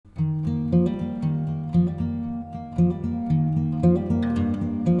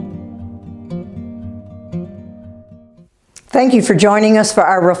Thank you for joining us for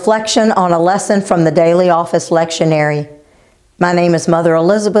our reflection on a lesson from the Daily Office Lectionary. My name is Mother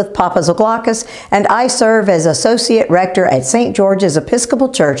Elizabeth Papazoglakis, and I serve as Associate Rector at St. George's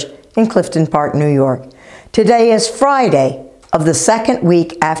Episcopal Church in Clifton Park, New York. Today is Friday of the second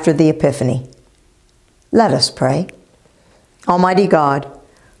week after the Epiphany. Let us pray. Almighty God,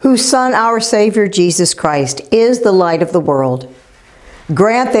 whose Son, our Savior, Jesus Christ, is the light of the world,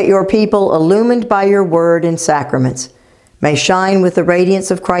 grant that your people, illumined by your word and sacraments, may shine with the radiance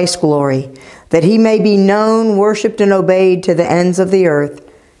of Christ's glory, that he may be known, worshipped, and obeyed to the ends of the earth,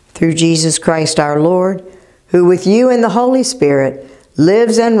 through Jesus Christ our Lord, who with you and the Holy Spirit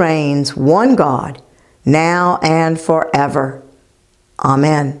lives and reigns, one God, now and forever.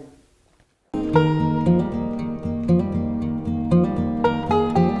 Amen.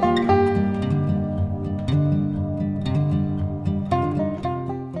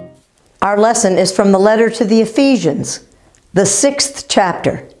 Our lesson is from the letter to the Ephesians, the 6th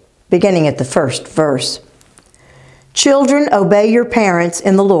chapter, beginning at the 1st verse. Children, obey your parents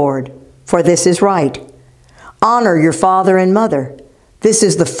in the Lord, for this is right. Honor your father and mother. This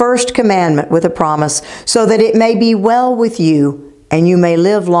is the first commandment with a promise, so that it may be well with you, and you may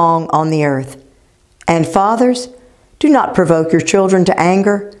live long on the earth. And fathers, do not provoke your children to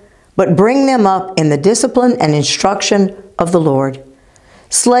anger, but bring them up in the discipline and instruction of the Lord.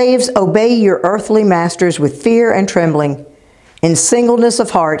 Slaves, obey your earthly masters with fear and trembling, in singleness of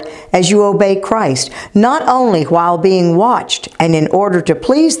heart, as you obey Christ, not only while being watched and in order to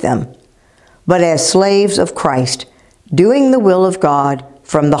please them, but as slaves of Christ, doing the will of God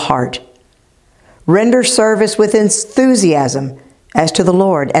from the heart. Render service with enthusiasm as to the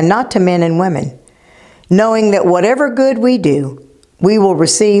Lord, and not to men and women, knowing that whatever good we do, we will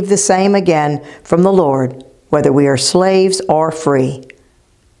receive the same again from the Lord, whether we are slaves or free.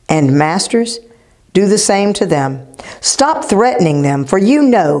 And masters, do the same to them. Stop threatening them, for you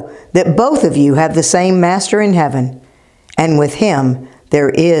know that both of you have the same Master in heaven, and with him there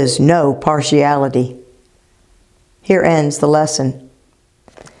is no partiality. Here ends the lesson.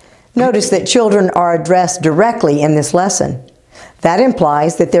 Notice that children are addressed directly in this lesson. That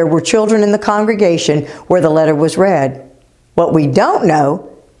implies that there were children in the congregation where the letter was read. What we don't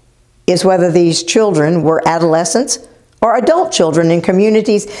know is whether these children were adolescents or adult children in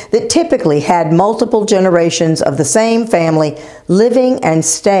communities that typically had multiple generations of the same family living and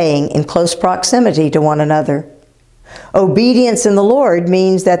staying in close proximity to one another. Obedience in the Lord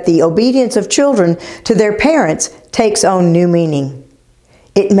means that the obedience of children to their parents takes on new meaning.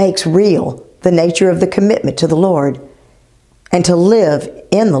 It makes real the nature of the commitment to the Lord and to live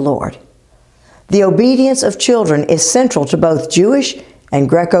in the Lord. The obedience of children is central to both Jewish and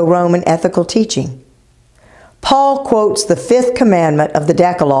Greco-Roman ethical teaching. Paul quotes the 5th commandment of the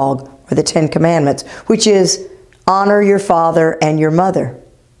Decalogue, or the 10 Commandments, which is, honor your father and your mother.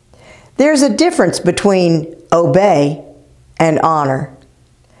 There's a difference between obey and honor.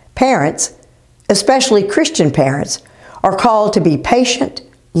 Parents, especially Christian parents, are called to be patient,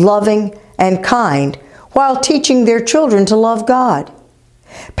 loving, and kind while teaching their children to love God.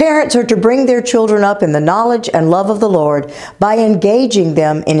 Parents are to bring their children up in the knowledge and love of the Lord by engaging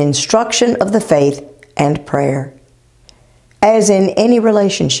them in instruction of the faith and prayer. As in any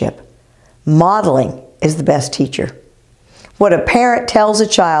relationship, modeling is the best teacher. What a parent tells a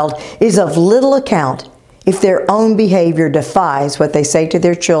child is of little account if their own behavior defies what they say to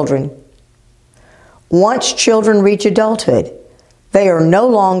their children. Once children reach adulthood, they are no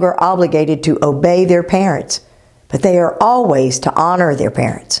longer obligated to obey their parents, but they are always to honor their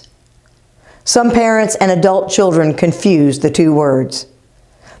parents. Some parents and adult children confuse the two words.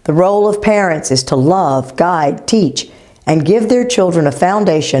 The role of parents is to love, guide, teach, and give their children a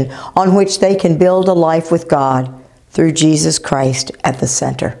foundation on which they can build a life with God through Jesus Christ at the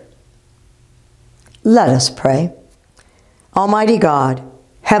center. Let us pray. Almighty God,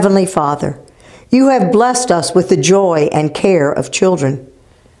 Heavenly Father, you have blessed us with the joy and care of children.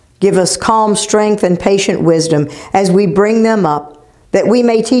 Give us calm strength and patient wisdom as we bring them up, that we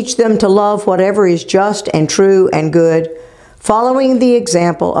may teach them to love whatever is just and true and good, following the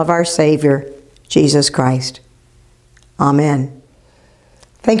example of our Savior, Jesus Christ. Amen.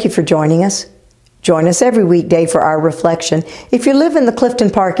 Thank you for joining us. Join us every weekday for our reflection. If you live in the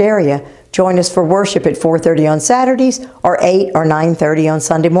Clifton Park area, join us for worship at 4:30 on Saturdays or 8 or 9:30 on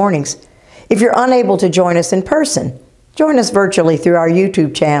Sunday mornings. If you're unable to join us in person, join us virtually through our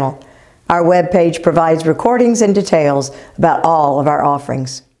YouTube channel. Our webpage provides recordings and details about all of our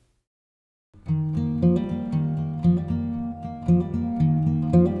offerings.